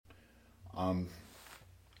I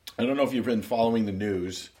don't know if you've been following the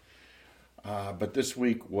news, but this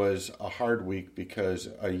week was a hard week because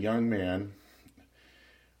a young man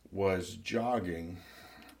was jogging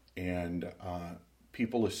and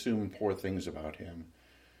people assumed poor things about him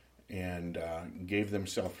and gave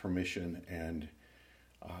themselves permission, and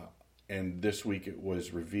this week it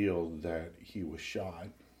was revealed that he was shot,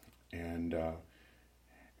 and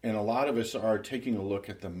a lot of us are taking a look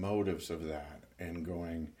at the motives of that and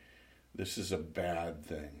going, this is a bad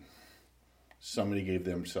thing. Somebody gave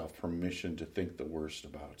themselves permission to think the worst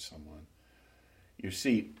about someone. You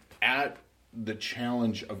see, at the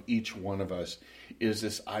challenge of each one of us is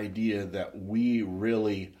this idea that we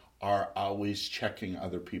really are always checking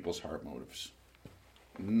other people's heart motives.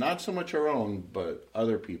 Not so much our own, but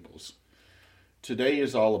other people's. Today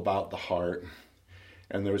is all about the heart,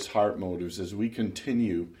 and there's heart motives as we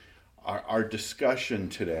continue our discussion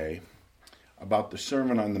today about the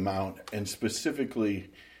Sermon on the Mount, and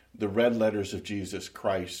specifically the red letters of Jesus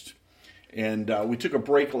Christ. And we took a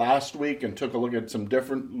break last week and took a look at some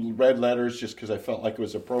different red letters just because I felt like it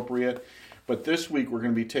was appropriate. But this week we're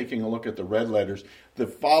going to be taking a look at the red letters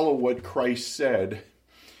that follow what Christ said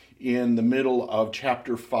in the middle of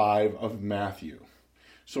chapter 5 of Matthew.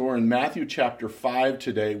 So we're in Matthew chapter 5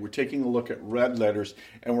 today. We're taking a look at red letters,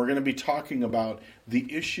 and we're going to be talking about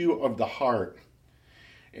the issue of the heart.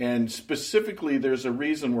 And specifically, there's a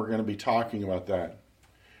reason we're going to be talking about that.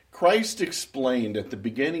 Christ explained at the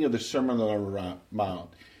beginning of the Sermon on the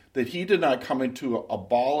Mount that he did not come in to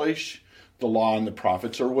abolish the law and the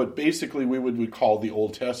prophets, or what basically we would call the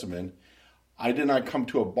Old Testament. I did not come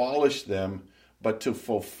to abolish them, but to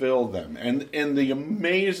fulfill them. And the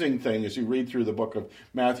amazing thing, as you read through the book of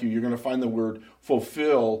Matthew, you're going to find the word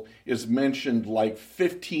fulfill is mentioned like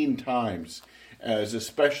 15 times, as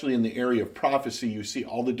especially in the area of prophecy, you see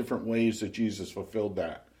all the different ways that Jesus fulfilled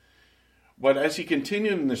that. But as he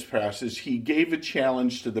continued in this passage, he gave a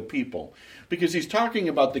challenge to the people, because he's talking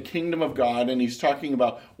about the kingdom of God, and he's talking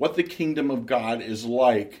about what the kingdom of God is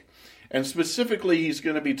like. And specifically, he's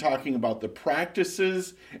going to be talking about the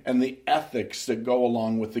practices and the ethics that go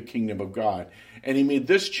along with the kingdom of God. And he made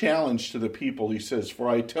this challenge to the people. He says, "For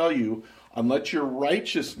I tell you, unless your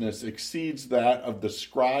righteousness exceeds that of the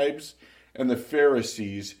scribes and the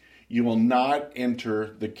Pharisees, you will not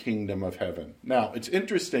enter the kingdom of heaven." Now, it's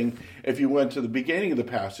interesting, if you went to the beginning of the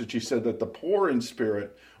passage, he said that the poor in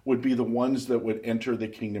spirit would be the ones that would enter the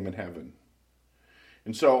kingdom in heaven.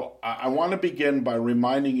 And so I want to begin by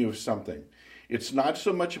reminding you of something. It's not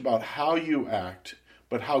so much about how you act,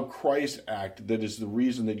 but how Christ acted that is the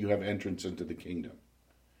reason that you have entrance into the kingdom.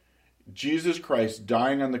 Jesus Christ,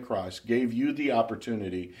 dying on the cross, gave you the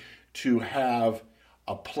opportunity to have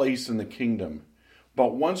a place in the kingdom.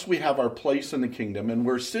 But once we have our place in the kingdom, and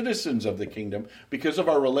we're citizens of the kingdom because of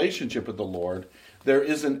our relationship with the Lord, there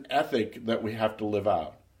is an ethic that we have to live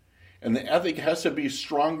out. And the ethic has to be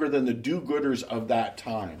stronger than the do-gooders of that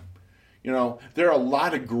time. You know, there are a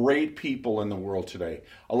lot of great people in the world today.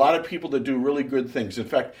 A lot of people that do really good things. In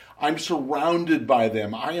fact, I'm surrounded by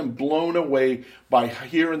them. I am blown away by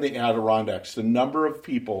here in the Adirondacks, the number of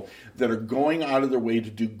people that are going out of their way to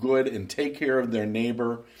do good and take care of their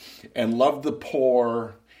neighbor and love the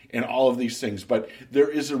poor and all of these things. But there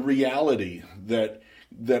is a reality that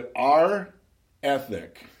our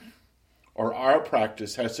ethic or our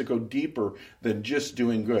practice has to go deeper than just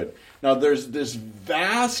doing good. Now, there's this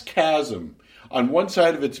vast chasm. On one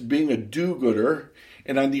side of it's being a do-gooder,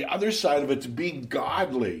 and on the other side of it's being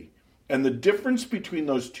godly. And the difference between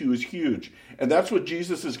those two is huge. And that's what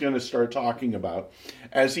Jesus is going to start talking about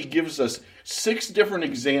as he gives us 6 different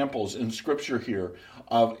examples in Scripture here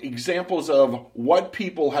of examples of what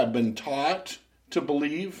people have been taught to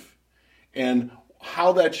believe and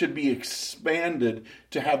how that should be expanded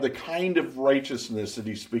to have the kind of righteousness that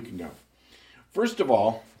he's speaking of. First of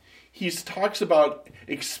all, he talks about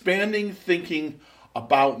expanding thinking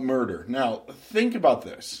about murder. Now, think about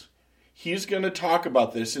this. He's going to talk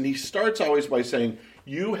about this, and he starts always by saying,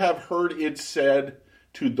 "You have heard it said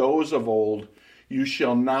to those of old, you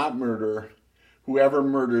shall not murder. Whoever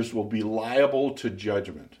murders will be liable to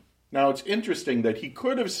judgment." Now, it's interesting that he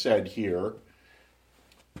could have said here,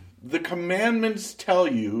 the commandments tell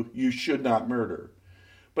you you should not murder.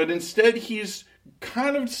 But instead, he's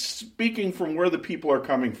kind of speaking from where the people are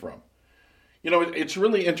coming from. You know, it's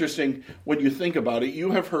really interesting when you think about it.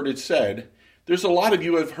 You have heard it said. There's a lot of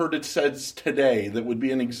you have heard it said today that would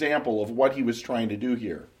be an example of what he was trying to do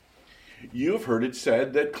here. You have heard it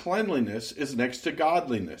said that cleanliness is next to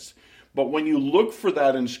godliness. But when you look for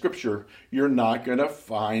that in Scripture, you're not going to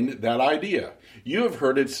find that idea. You have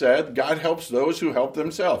heard it said, God helps those who help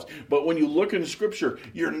themselves. But when you look in Scripture,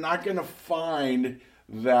 you're not going to find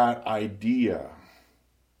that idea.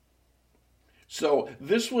 So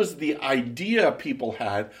this was the idea people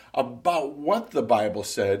had about what the Bible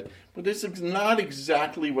said, but this is not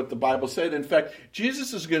exactly what the Bible said. In fact,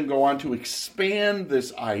 Jesus is going to go on to expand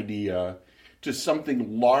this idea to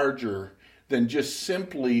something larger than just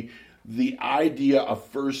simply the idea of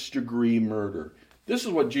first-degree murder. This is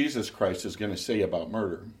what Jesus Christ is going to say about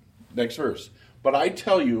murder. Next verse. But I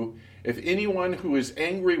tell you, if anyone who is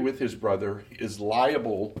angry with his brother is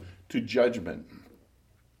liable to judgment.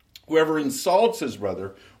 Whoever insults his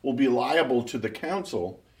brother will be liable to the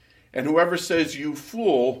council, and whoever says, you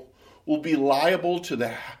fool, will be liable to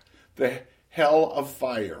the hell of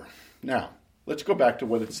fire. Now, let's go back to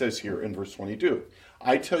what it says here in verse 22.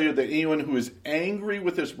 I tell you that anyone who is angry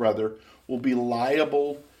with his brother will be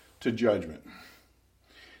liable to judgment.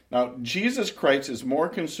 Now, Jesus Christ is more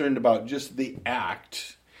concerned about just the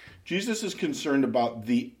act. Jesus is concerned about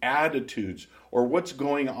the attitudes or what's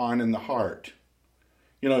going on in the heart.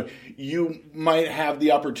 You know, you might have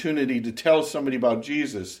the opportunity to tell somebody about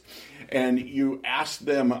Jesus, and you ask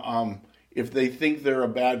them if they think they're a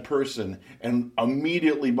bad person, and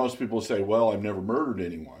immediately most people say, well, I've never murdered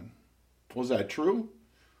anyone. Was that true?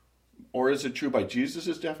 Or is it true by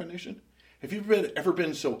Jesus' definition? Have you ever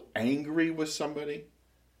been so angry with somebody?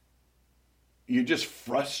 You're just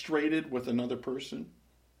frustrated with another person?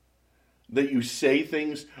 That you say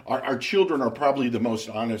things? Our children are probably the most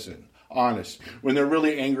honest. When they're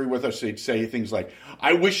really angry with us, they'd say things like,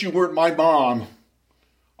 I wish you weren't my mom.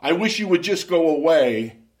 I wish you would just go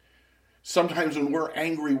away. Sometimes when we're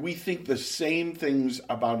angry, we think the same things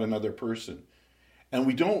about another person. And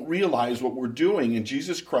we don't realize what we're doing, and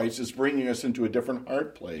Jesus Christ is bringing us into a different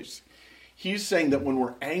heart place. He's saying that when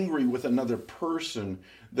we're angry with another person,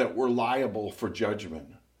 that we're liable for judgment.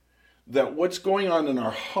 That what's going on in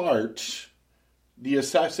our heart, the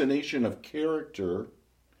assassination of character,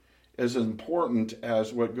 as important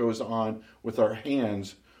as what goes on with our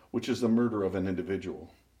hands, which is the murder of an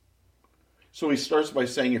individual. So he starts by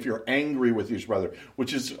saying, if you're angry with your brother,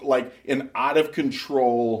 which is like an out of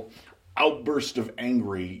control outburst of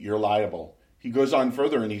angry, you're liable. He goes on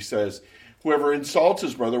further and he says, whoever insults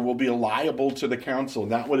his brother will be liable to the council.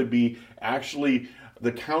 And that would be actually,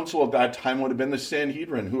 the council of that time would have been the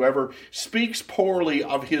Sanhedrin. Whoever speaks poorly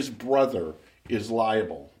of his brother is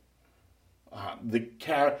liable. The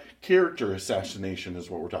character assassination is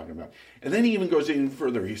what we're talking about. And then he even goes even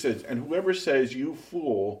further. He says, and whoever says, you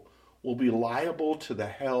fool, will be liable to the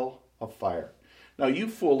hell of fire. Now, you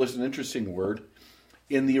fool is an interesting word.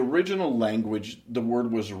 In the original language, the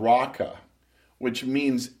word was raka, which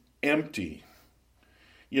means empty.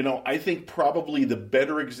 You know, I think probably the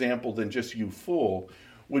better example than just you fool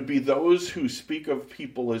would be those who speak of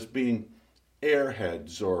people as being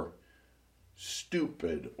airheads or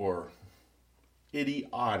stupid or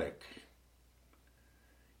idiotic.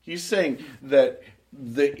 He's saying that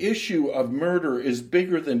the issue of murder is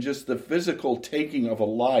bigger than just the physical taking of a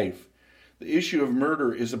life. The issue of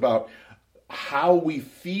murder is about how we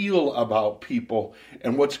feel about people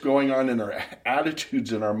and what's going on in our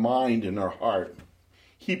attitudes, in our mind, in our heart.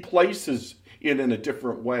 He places it in a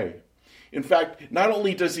different way. In fact, not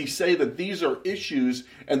only does he say that these are issues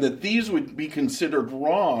and that these would be considered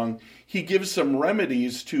wrong, he gives some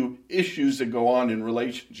remedies to issues that go on in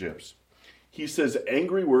relationships. He says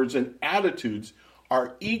angry words and attitudes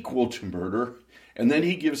are equal to murder, and then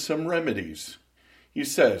he gives some remedies. He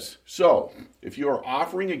says, so, if you are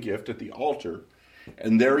offering a gift at the altar,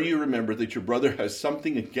 and there you remember that your brother has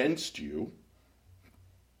something against you,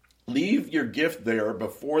 leave your gift there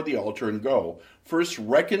before the altar and go. First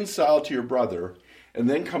reconcile to your brother, and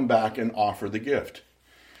then come back and offer the gift.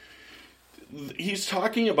 He's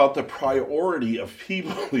talking about the priority of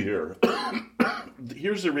people here.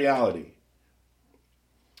 Here's the reality.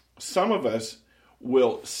 Some of us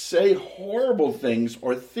will say horrible things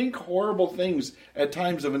or think horrible things at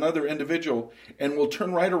times of another individual, and we'll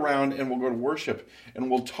turn right around and we'll go to worship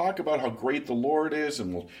and we'll talk about how great the Lord is,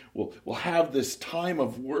 and we'll have this time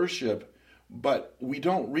of worship, but we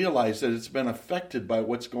don't realize that it's been affected by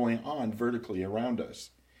what's going on vertically around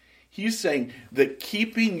us. He's saying that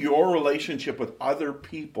keeping your relationship with other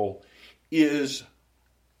people is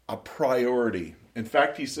a priority. In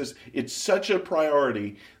fact, he says it's such a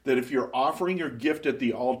priority that if you're offering your gift at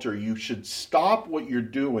the altar, you should stop what you're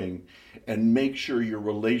doing and make sure your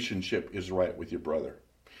relationship is right with your brother.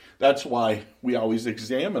 That's why we always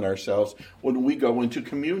examine ourselves when we go into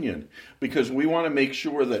communion, because we want to make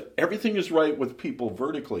sure that everything is right with people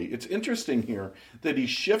vertically. It's interesting here that he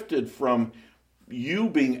shifted from you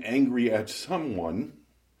being angry at someone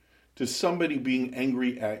to somebody being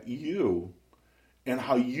angry at you, and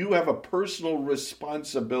how you have a personal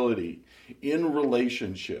responsibility in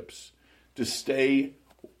relationships to stay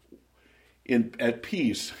at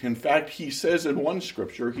peace. In fact, he says in one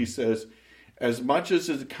scripture, he says, as much as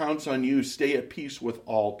it counts on you, stay at peace with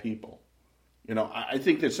all people. I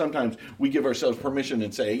think that sometimes we give ourselves permission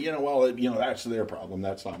and say, that's their problem.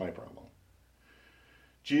 That's not my problem.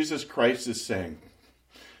 Jesus Christ is saying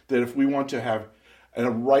that if we want to have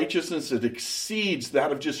a righteousness that exceeds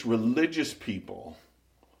that of just religious people,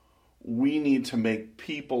 we need to make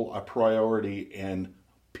people a priority and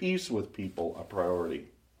peace with people a priority.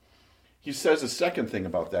 He says a second thing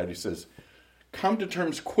about that. He says, come to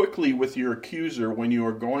terms quickly with your accuser when you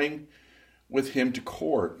are going with him to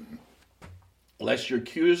court, lest your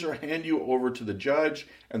accuser hand you over to the judge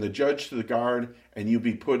and the judge to the guard, and you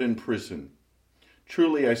be put in prison.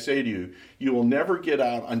 Truly, I say to you, you will never get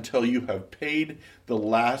out until you have paid the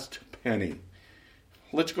last penny.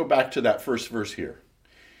 Let's go back to that first verse here.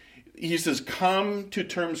 He says, come to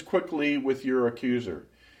terms quickly with your accuser.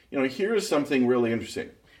 Here's something really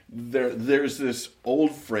interesting. There's this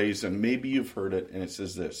old phrase, and maybe you've heard it, and it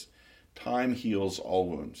says this: time heals all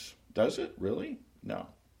wounds. Does it really? No.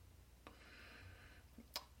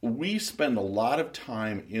 We spend a lot of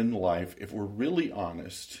time in life, if we're really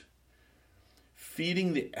honest,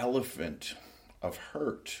 feeding the elephant of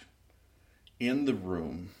hurt in the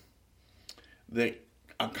room that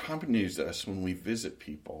accompanies us when we visit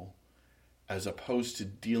people, as opposed to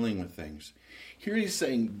dealing with things. Here he's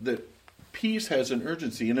saying that peace has an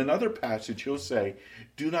urgency. In another passage, he'll say,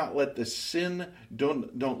 do not let the sin,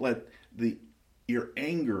 don't let your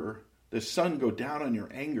anger, the sun go down on your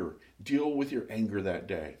anger. Deal with your anger that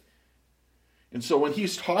day. And so when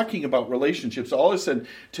he's talking about relationships, all of a sudden,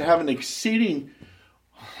 to have an exceeding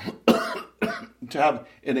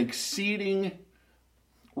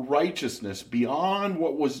righteousness beyond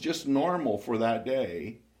what was just normal for that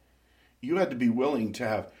day, you had to be willing to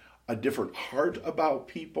have a different heart about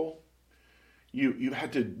people. You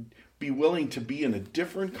had to be willing to be in a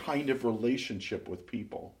different kind of relationship with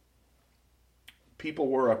people. People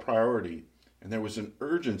were a priority, and there was an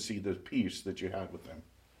urgency to peace that you had with them.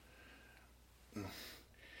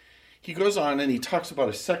 He goes on and he talks about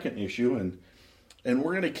a second issue, and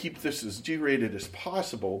we're going to keep this as G-rated as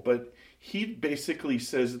possible, but he basically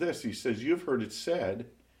says this. He says, you've heard it said,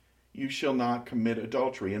 you shall not commit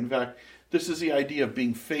adultery. In fact, this is the idea of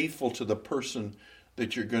being faithful to the person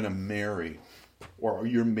that you're going to marry or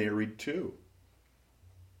you're married to.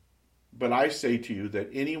 But I say to you that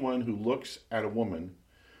anyone who looks at a woman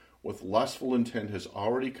with lustful intent has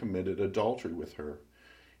already committed adultery with her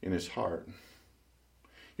in his heart.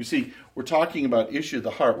 You see, we're talking about issue of the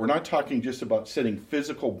heart. We're not talking just about setting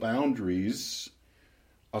physical boundaries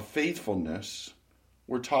of faithfulness.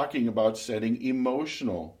 We're talking about setting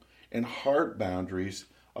emotional and heart boundaries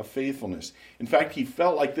of faithfulness. In fact, he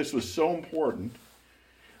felt like this was so important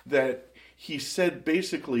that he said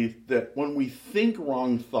basically that when we think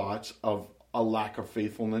wrong thoughts of a lack of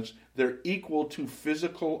faithfulness, they're equal to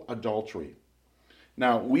physical adultery.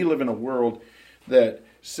 Now, we live in a world that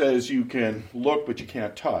says you can look but you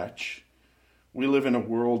can't touch. We live in a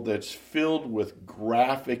world that's filled with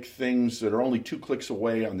graphic things that are only 2 clicks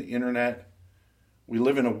away on the internet. We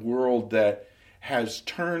live in a world that has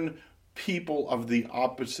turned people of the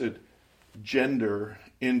opposite gender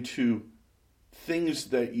into things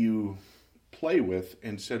that you play with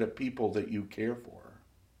instead of people that you care for.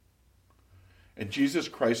 And Jesus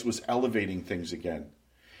Christ was elevating things again.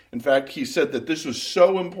 In fact, he said that this was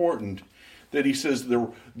so important that he says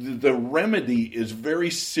the remedy is very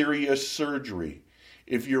serious surgery.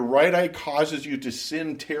 If your right eye causes you to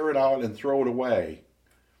sin, tear it out and throw it away.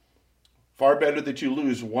 Far better that you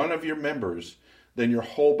lose one of your members than your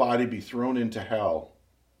whole body be thrown into hell.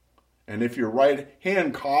 And if your right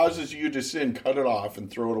hand causes you to sin, cut it off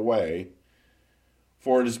and throw it away.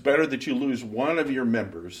 For it is better that you lose one of your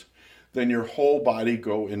members than your whole body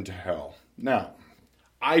go into hell. Now,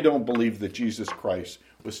 I don't believe that Jesus Christ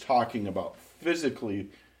was talking about physically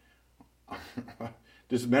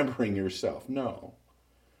dismembering yourself. No.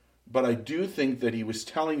 But I do think that he was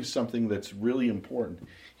telling something that's really important.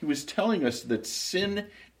 He was telling us that sin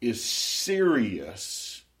is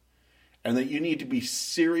serious and that you need to be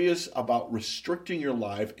serious about restricting your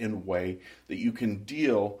life in a way that you can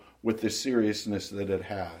deal with the seriousness that it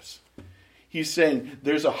has. He's saying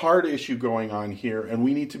there's a heart issue going on here, and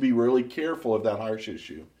we need to be really careful of that heart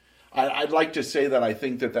issue. I'd like to say that I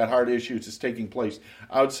think that heart issue is taking place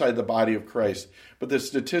outside the body of Christ, but the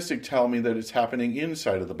statistics tell me that it's happening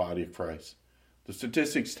inside of the body of Christ. The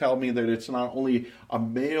statistics tell me that it's not only a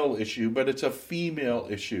male issue, but it's a female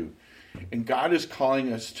issue. And God is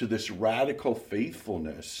calling us to this radical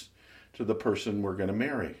faithfulness to the person we're going to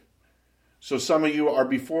marry. So some of you are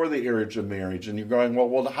before the age of marriage, and you're going,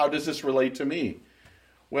 well, how does this relate to me?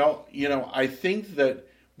 Well, I think that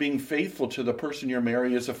being faithful to the person you're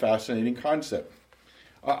marrying is a fascinating concept.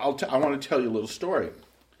 I want to tell you a little story.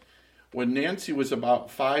 When Nancy was about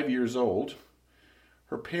 5 years old,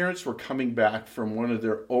 her parents were coming back from one of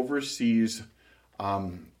their overseas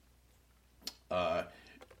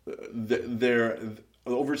their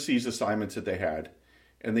overseas assignments that they had.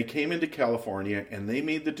 And they came into California, and they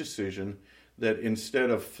made the decision that instead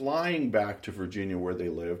of flying back to Virginia where they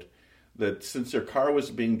lived, that since their car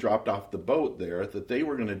was being dropped off the boat there, that they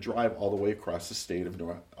were going to drive all the way across the state of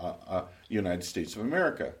United States of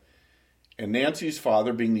America. And Nancy's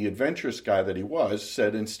father, being the adventurous guy that he was,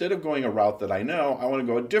 said, instead of going a route that I know, I want to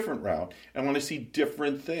go a different route. I want to see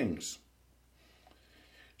different things.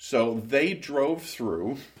 So they drove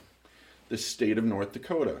through the state of North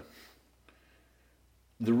Dakota.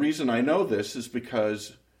 The reason I know this is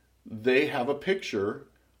because they have a picture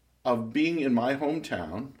of being in my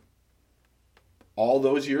hometown all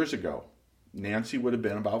those years ago. Nancy would have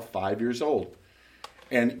been about 5 years old.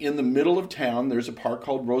 And in the middle of town, there's a park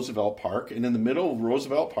called Roosevelt Park. And in the middle of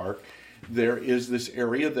Roosevelt Park, there is this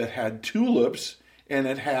area that had tulips, and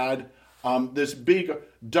it had this big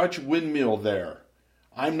Dutch windmill there.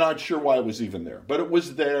 I'm not sure why it was even there, but it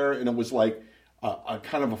was there, and it was like a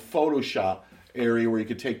kind of a Photoshop area where you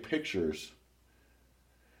could take pictures.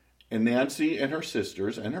 And Nancy and her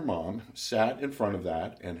sisters and her mom sat in front of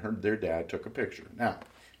that, and their dad took a picture. Now,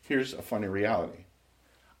 here's a funny reality.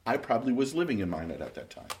 I probably was living in mine at that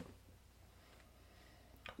time.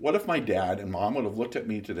 What if my dad and mom would have looked at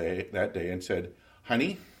me that day and said,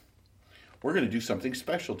 honey, we're going to do something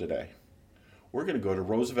special today. We're going to go to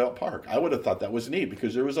Roosevelt Park. I would have thought that was neat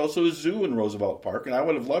because there was also a zoo in Roosevelt Park, and I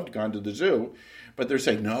would have loved to gone to the zoo. But they're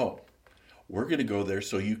saying, no, we're going to go there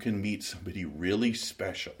so you can meet somebody really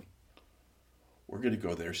special. We're going to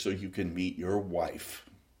go there so you can meet your wife.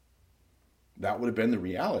 That would have been the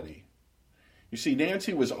reality. You see,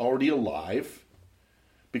 Nancy was already alive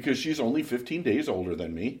because she's only 15 days older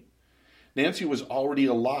than me. Nancy was already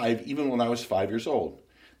alive even when I was 5 years old.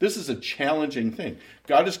 This is a challenging thing.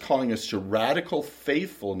 God is calling us to radical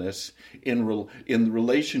faithfulness in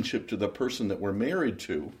relationship to the person that we're married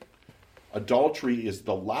to. Adultery is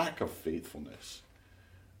the lack of faithfulness.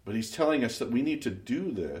 But he's telling us that we need to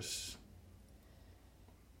do this.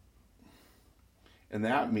 And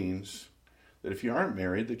that means that if you aren't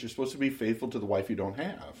married, that you're supposed to be faithful to the wife you don't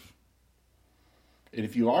have. And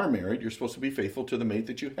if you are married, you're supposed to be faithful to the mate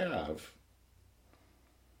that you have.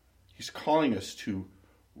 He's calling us to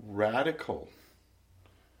radical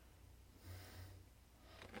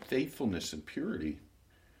faithfulness and purity.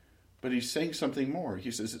 But he's saying something more.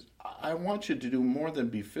 He says, I want you to do more than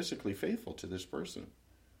be physically faithful to this person.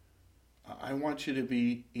 I want you to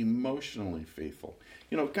be emotionally faithful.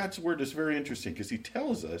 God's word is very interesting because he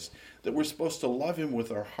tells us that we're supposed to love him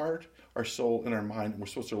with our heart, our soul, and our mind. And we're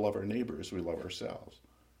supposed to love our neighbor as we love ourselves.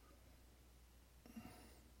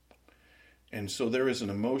 And so there is an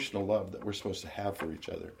emotional love that we're supposed to have for each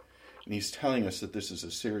other. And he's telling us that this is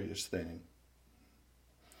a serious thing.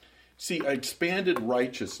 See, expanded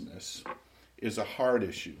righteousness is a hard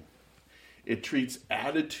issue. It treats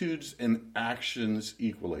attitudes and actions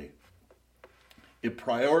equally. It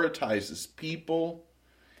prioritizes people.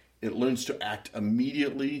 It learns to act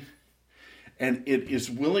immediately. And it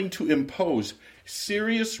is willing to impose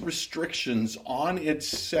serious restrictions on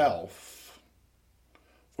itself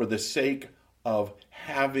for the sake of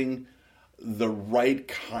having the right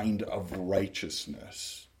kind of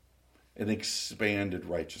righteousness, an expanded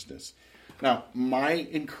righteousness. Now, my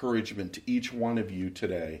encouragement to each one of you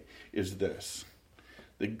today is this,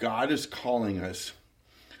 that God is calling us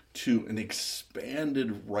to an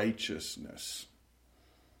expanded righteousness.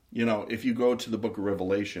 If you go to the book of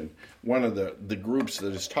Revelation, one of the groups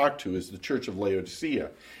that is talked to is the church of Laodicea.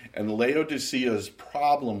 And Laodicea's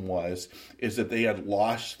problem is that they had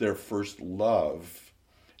lost their first love,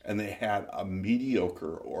 and they had a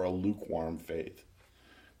mediocre or a lukewarm faith.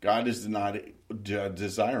 God is not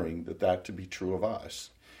desiring that to be true of us.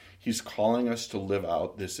 He's calling us to live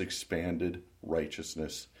out this expanded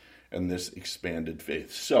righteousness and this expanded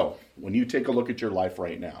faith. So, when you take a look at your life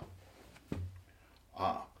right now,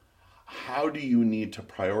 how do you need to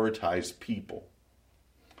prioritize people?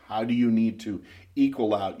 How do you need to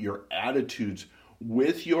equal out your attitudes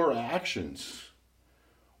with your actions.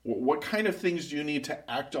 What kind of things do you need to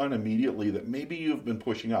act on immediately that maybe you've been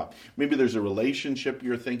pushing up? Maybe there's a relationship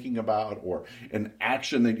you're thinking about, or an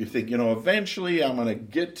action that you think, eventually I'm going to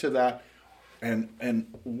get to that. And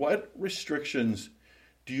what restrictions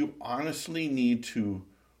do you honestly need to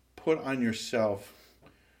put on yourself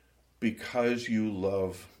because you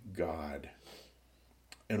love God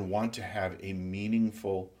and want to have a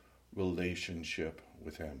meaningful relationship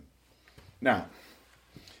with Him? Now,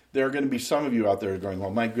 there are going to be some of you out there going, well,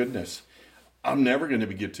 my goodness, I'm never going to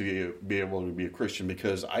be able to be a Christian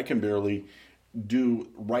because I can barely do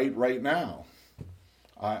right now.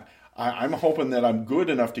 I'm hoping that I'm good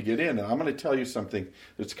enough to get in. And I'm going to tell you something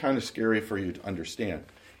that's kind of scary for you to understand.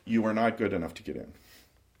 You are not good enough to get in.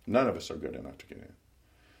 None of us are good enough to get in.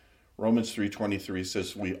 Romans 3:23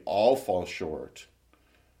 says we all fall short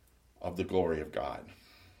of the glory of God,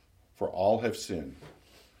 for all have sinned.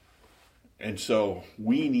 And so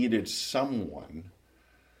we needed someone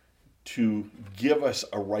to give us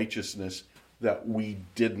a righteousness that we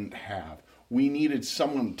didn't have. We needed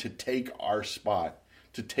someone to take our spot,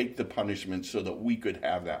 to take the punishment so that we could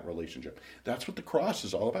have that relationship. That's what the cross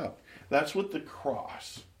is all about. That's what the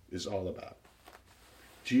cross is all about.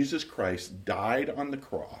 Jesus Christ died on the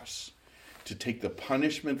cross to take the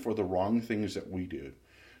punishment for the wrong things that we did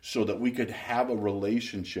so that we could have a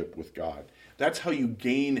relationship with God. That's how you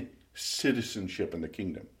gain citizenship in the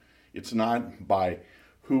kingdom. It's not by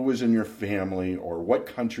who was in your family or what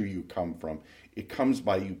country you come from. It comes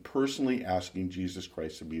by you personally asking Jesus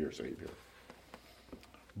Christ to be your Savior.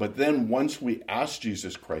 But then once we ask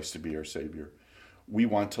Jesus Christ to be our Savior, we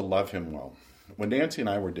want to love Him well. When Nancy and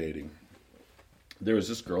I were dating, there was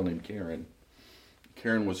this girl named Karen.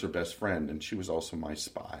 Karen was her best friend, and she was also my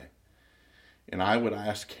spy. And I would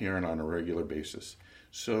ask Karen on a regular basis,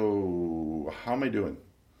 so how am I doing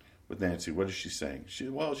with Nancy? What is she saying? She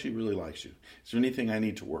really likes you. Is there anything I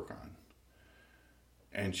need to work on?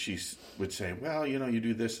 And she would say, well, you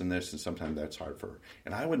do this and this, and sometimes that's hard for her.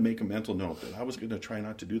 And I would make a mental note that I was going to try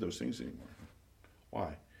not to do those things anymore.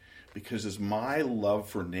 Why? Because as my love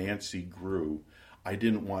for Nancy grew, I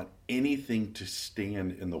didn't want anything to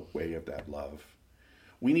stand in the way of that love.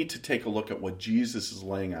 We need to take a look at what Jesus is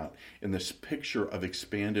laying out in this picture of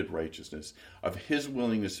expanded righteousness, of His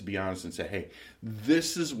willingness to be honest and say, hey,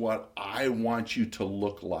 this is what I want you to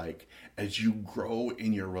look like as you grow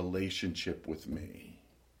in your relationship with me.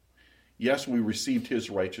 Yes, we received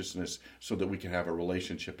His righteousness so that we can have a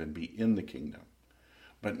relationship and be in the kingdom.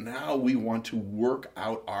 But now we want to work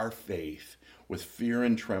out our faith with fear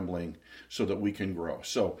and trembling so that we can grow.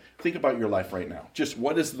 So think about your life right now. Just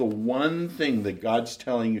what is the one thing that God's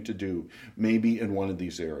telling you to do, maybe in one of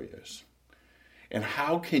these areas? And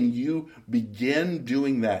how can you begin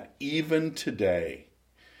doing that even today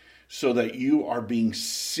so that you are being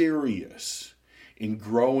serious in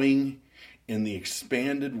growing in the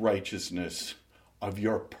expanded righteousness of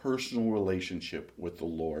your personal relationship with the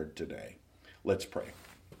Lord today? Let's pray.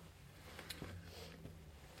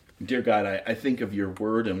 Dear God, I think of your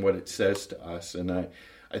word and what it says to us, and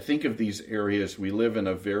I think of these areas. We live in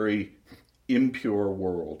a very impure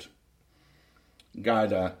world.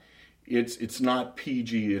 God, it's not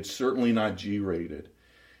PG, it's certainly not G-rated.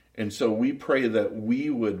 And so we pray that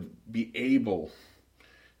we would be able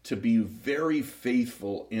to be very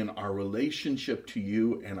faithful in our relationship to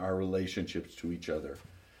you and our relationships to each other.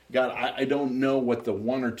 God, I don't know what the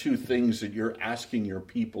one or two things that you're asking your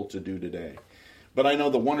people to do today. But I know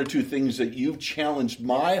the one or two things that you've challenged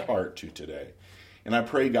my heart to today. And I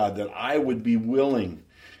pray, God, that I would be willing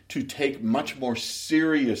to take much more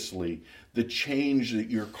seriously the change that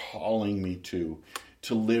you're calling me to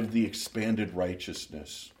live the expanded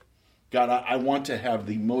righteousness. God, I want to have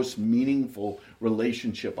the most meaningful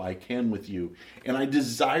relationship I can with you. And I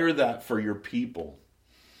desire that for your people.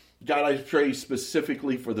 God, I pray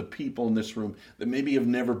specifically for the people in this room that maybe have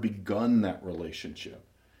never begun that relationship.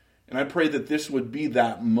 And I pray that this would be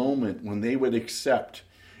that moment when they would accept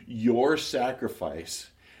your sacrifice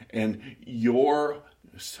and your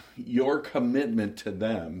commitment to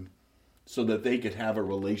them so that they could have a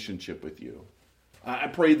relationship with you. I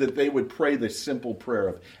pray that they would pray the simple prayer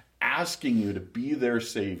of asking you to be their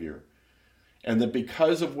Savior, and that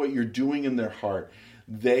because of what you're doing in their heart,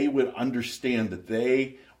 they would understand that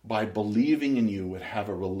they, by believing in you, would have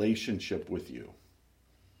a relationship with you.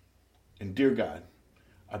 And dear God,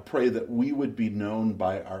 I pray that we would be known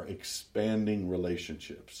by our expanding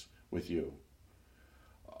relationships with you.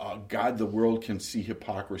 God, the world can see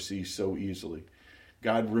hypocrisy so easily.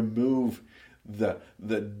 God, remove the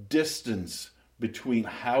distance between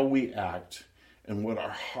how we act and what our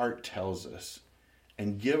heart tells us,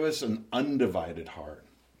 and give us an undivided heart.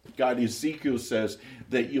 God, Ezekiel says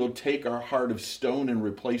that you'll take our heart of stone and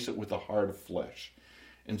replace it with a heart of flesh.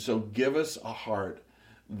 And so give us a heart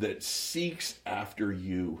that seeks after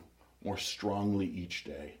you more strongly each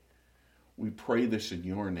day. We pray this in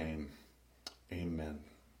your name. Amen.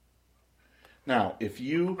 Now, if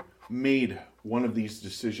you made one of these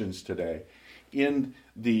decisions today, in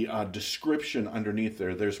the description underneath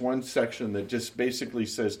there's one section that just basically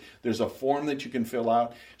says there's a form that you can fill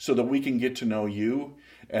out so that we can get to know you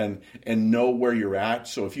and know where you're at.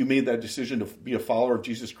 So if you made that decision to be a follower of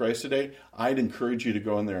Jesus Christ today, I'd encourage you to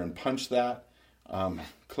go in there and punch that.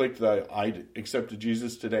 Click the I accepted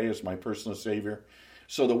Jesus today as my personal Savior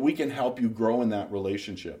so that we can help you grow in that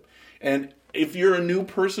relationship. And if you're a new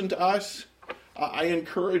person to us, I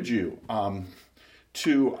encourage you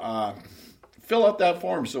to fill out that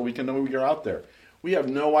form so we can know you're out there. We have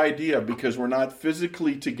no idea, because we're not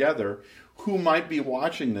physically together, who might be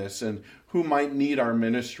watching this and who might need our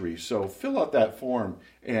ministry. So fill out that form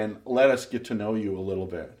and let us get to know you a little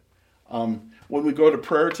bit. When we go to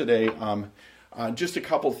prayer today, just a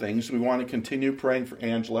couple things. We want to continue praying for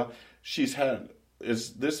Angela.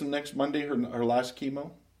 Is this next Monday her last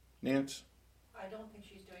chemo, Nance? I don't think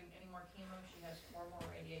she's doing any more chemo. She has 4 more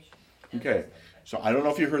radiations. Okay. So I don't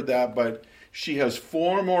know if you heard that, but she has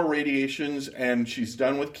 4 more radiations and she's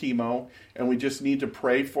done with chemo. And we just need to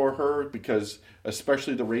pray for her, because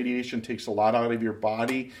especially the radiation takes a lot out of your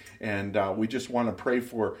body. And we just want to pray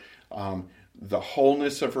for the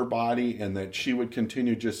wholeness of her body, and that she would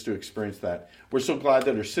continue just to experience that. We're so glad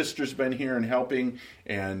that her sister's been here and helping,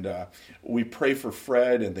 and we pray for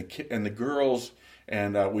Fred and the girls,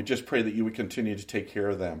 and we just pray that you would continue to take care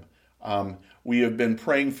of them. We have been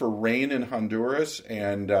praying for rain in Honduras,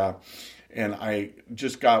 and I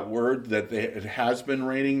just got word that it has been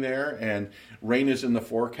raining there, and rain is in the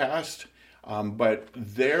forecast, but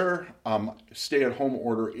their stay-at-home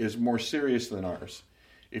order is more serious than ours.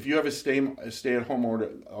 If you have a stay-at-home order,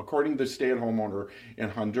 according to the stay-at-home order in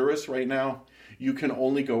Honduras right now, you can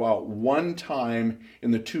only go out one time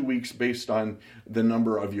in the 2 weeks based on the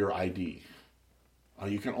number of your ID.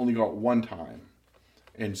 You can only go out one time.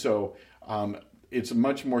 And so it's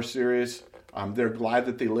much more serious. They're glad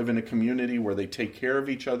that they live in a community where they take care of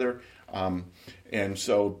each other. And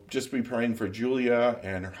so just be praying for Julia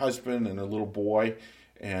and her husband and her little boy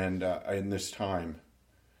and in this time.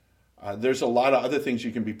 There's a lot of other things you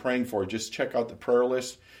can be praying for. Just check out the prayer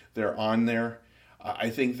list. They're on there. I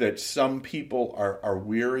think that some people are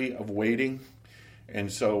weary of waiting.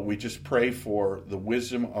 And so we just pray for the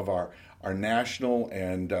wisdom of our national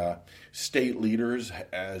and state leaders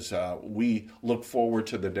as we look forward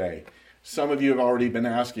to the day. Some of you have already been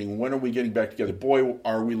asking, when are we getting back together? Boy,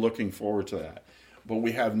 are we looking forward to that. But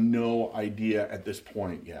we have no idea at this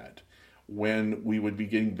point yet when we would be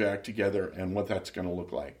getting back together and what that's going to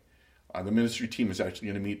look like. The ministry team is actually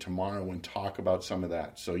going to meet tomorrow and talk about some of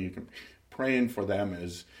that. So you can praying for them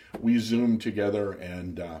as we Zoom together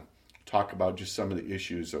and talk about just some of the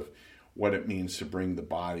issues of what it means to bring the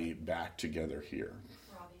body back together here.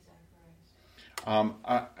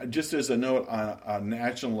 Just as a note on a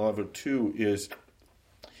national level too is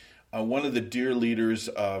one of the dear leaders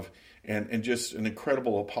of and just an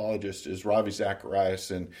incredible apologist is Ravi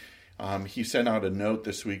Zacharias, and he sent out a note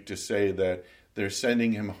this week to say that they're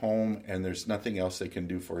sending him home and there's nothing else they can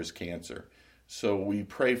do for his cancer. So we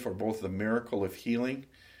pray for both the miracle of healing,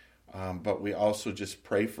 but we also just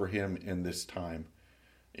pray for him in this time.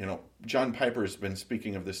 You know, John Piper has been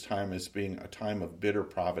speaking of this time as being a time of bitter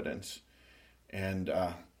providence. And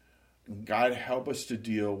God, help us to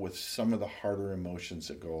deal with some of the harder emotions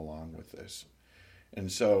that go along with this. And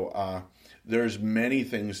so there's many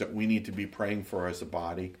things that we need to be praying for as a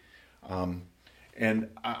body. And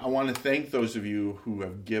I want to thank those of you who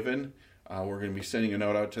have given. We're going to be sending a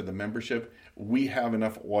note out to the membership. We have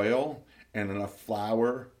enough oil and enough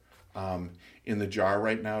flour in the jar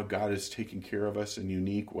right now. God is taking care of us in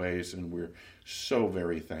unique ways, and we're so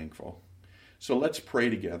very thankful. So let's pray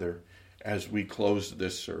together as we close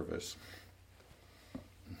this service.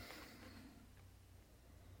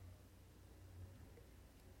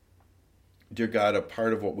 Dear God, a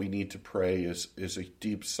part of what we need to pray is a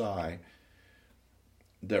deep sigh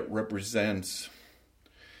that represents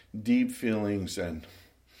deep feelings and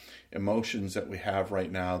emotions that we have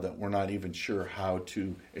right now that we're not even sure how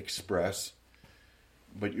to express.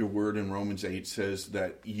 But your word in Romans 8 says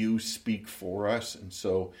that you speak for us. And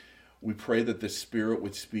so we pray that the Spirit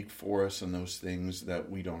would speak for us in those things that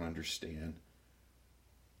we don't understand.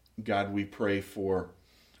 God, we pray for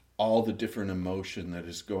all the different emotion that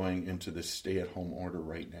is going into this stay-at-home order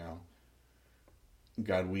right now.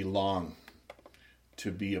 God, we long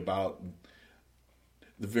to be about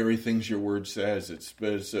the very things your word says. It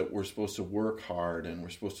says that we're supposed to work hard and we're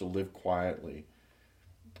supposed to live quietly.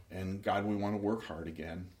 And God, we want to work hard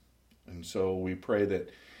again. And so we pray that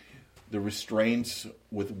the restraints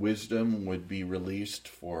with wisdom would be released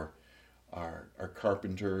for our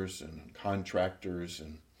carpenters and contractors,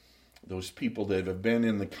 and those people that have been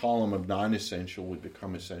in the column of non-essential would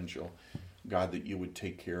become essential. God, that you would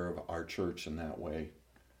take care of our church in that way.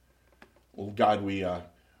 Well, God, we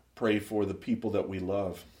pray for the people that we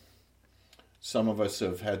love. Some of us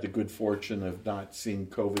have had the good fortune of not seeing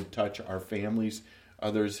COVID touch our families.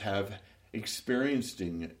 Others have experienced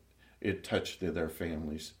it touch their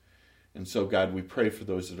families. And so, God, we pray for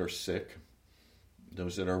those that are sick,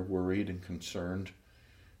 those that are worried and concerned,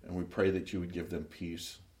 and we pray that you would give them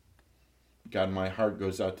peace. God, my heart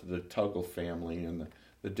goes out to the Tuggle family and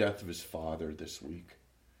the death of his father this week,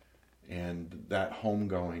 and that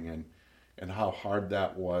homegoing and how hard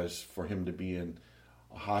that was for him to be in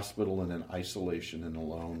a hospital and in isolation and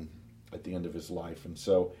alone at the end of his life. And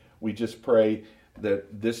so we just pray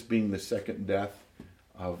that this being the second death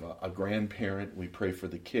of a grandparent, we pray for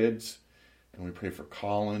the kids, and we pray for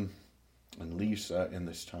Colin and Lisa in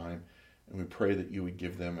this time, and we pray that you would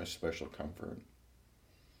give them a special comfort.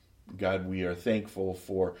 God, we are thankful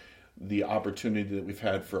for the opportunity that we've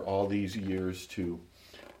had for all these years to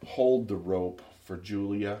hold the rope for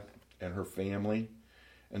Julia and her family.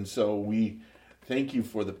 And so we thank you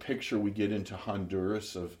for the picture we get into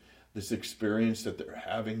Honduras of this experience that they're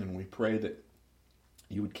having, and we pray that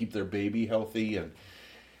you would keep their baby healthy. And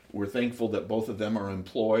we're thankful that both of them are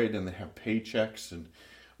employed and they have paychecks, and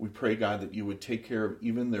we pray, God, that you would take care of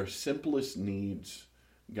even their simplest needs,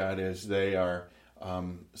 God, as they are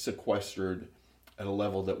sequestered at a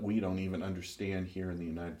level that we don't even understand here in the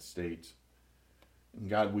United States. And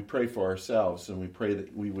God, we pray for ourselves, and we pray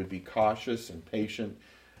that we would be cautious and patient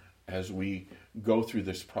as we go through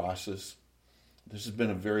this process. This has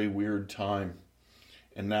been a very weird time.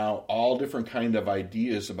 And now all different kind of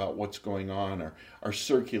ideas about what's going on are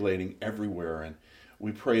circulating everywhere. And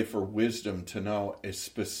we pray for wisdom to know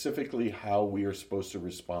specifically how we are supposed to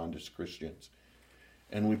respond as Christians.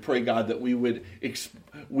 And we pray, God, that we would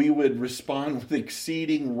respond with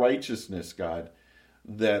exceeding righteousness, God,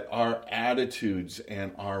 that our attitudes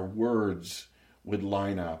and our words would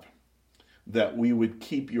line up, that we would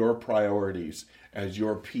keep your priorities as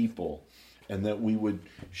your people, and that we would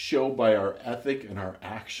show by our ethic and our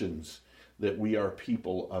actions that we are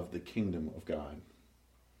people of the kingdom of God.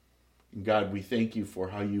 And God, we thank you for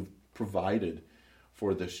how you've provided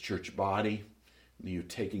for this church body, that you've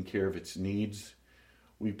taken care of its needs.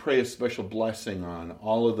 We pray a special blessing on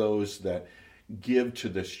all of those that give to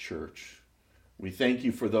this church. We thank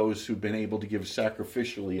you for those who've been able to give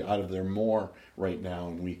sacrificially out of their more right now.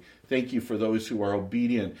 And we thank you for those who are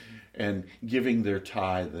obedient and giving their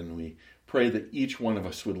tithe. And we pray that each one of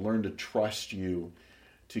us would learn to trust you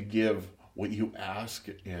to give what you ask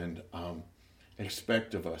and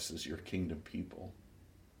expect of us as your kingdom people.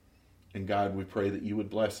 And God, we pray that you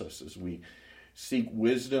would bless us as we seek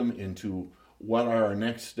wisdom into what are our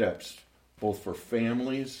next steps, both for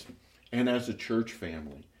families and as a church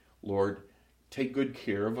family. Lord, take good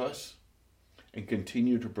care of us and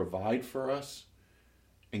continue to provide for us,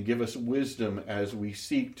 and give us wisdom as we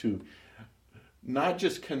seek to not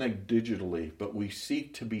just connect digitally, but we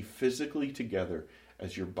seek to be physically together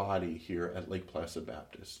as your body here at Lake Placid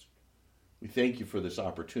Baptist. We thank you for this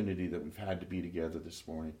opportunity that we've had to be together this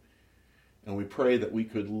morning. And we pray that we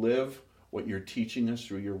could live what you're teaching us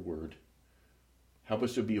through your word. Help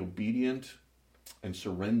us to be obedient and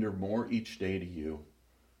surrender more each day to you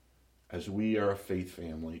as we are a faith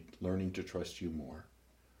family learning to trust you more.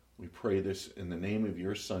 We pray this in the name of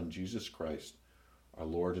your Son, Jesus Christ, our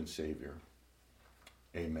Lord and Savior.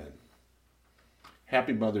 Amen.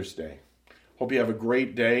 Happy Mother's Day. Hope you have a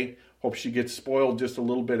great day. Hope she gets spoiled just a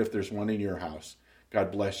little bit if there's one in your house.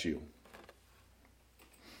 God bless you.